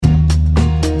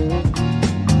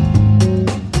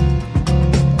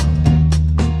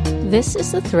This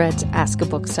is the Threads Ask a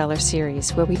Bookseller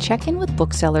series, where we check in with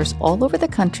booksellers all over the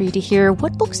country to hear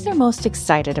what books they're most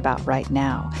excited about right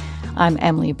now. I'm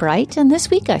Emily Bright, and this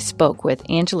week I spoke with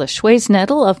Angela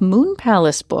Schweisnedel of Moon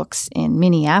Palace Books in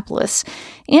Minneapolis.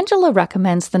 Angela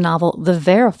recommends the novel The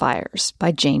Verifiers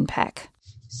by Jane Peck.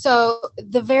 So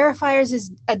The Verifiers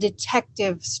is a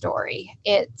detective story.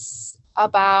 It's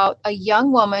about a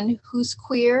young woman who's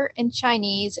queer and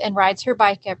Chinese and rides her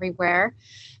bike everywhere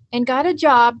and got a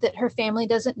job that her family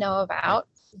doesn't know about,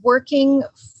 working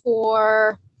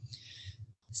for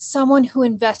someone who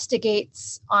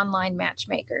investigates online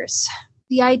matchmakers.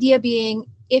 The idea being,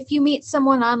 if you meet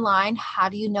someone online, how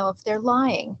do you know if they're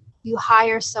lying? You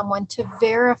hire someone to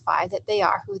verify that they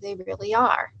are who they really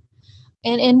are.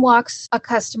 And in walks a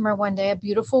customer one day, a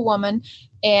beautiful woman,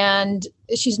 and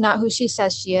she's not who she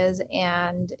says she is.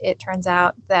 And it turns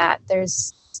out that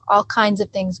there's all kinds of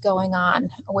things going on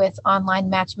with online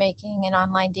matchmaking and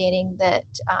online dating that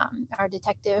our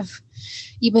detective,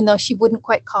 even though she wouldn't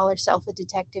quite call herself a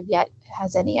detective yet,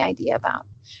 has any idea about.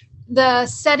 The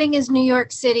setting is New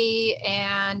York City,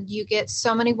 and you get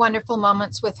so many wonderful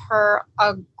moments with her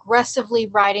aggressively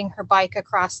riding her bike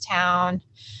across town.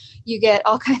 You get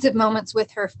all kinds of moments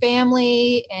with her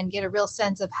family and get a real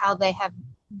sense of how they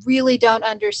really don't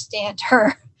understand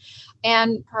her,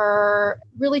 and her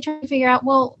really trying to figure out,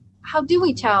 well, how do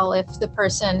we tell if the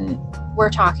person we're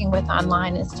talking with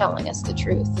online is telling us the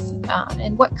truth?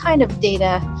 And what kind of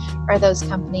data are those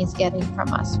companies getting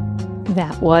from us?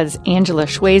 That was Angela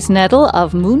Schweisnedel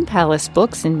of Moon Palace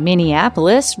Books in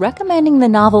Minneapolis recommending the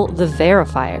novel The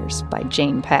Verifiers by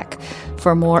Jane Peck.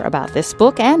 For more about this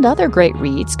book and other great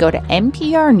reads, go to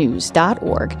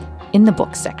nprnews.org in the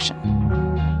book section.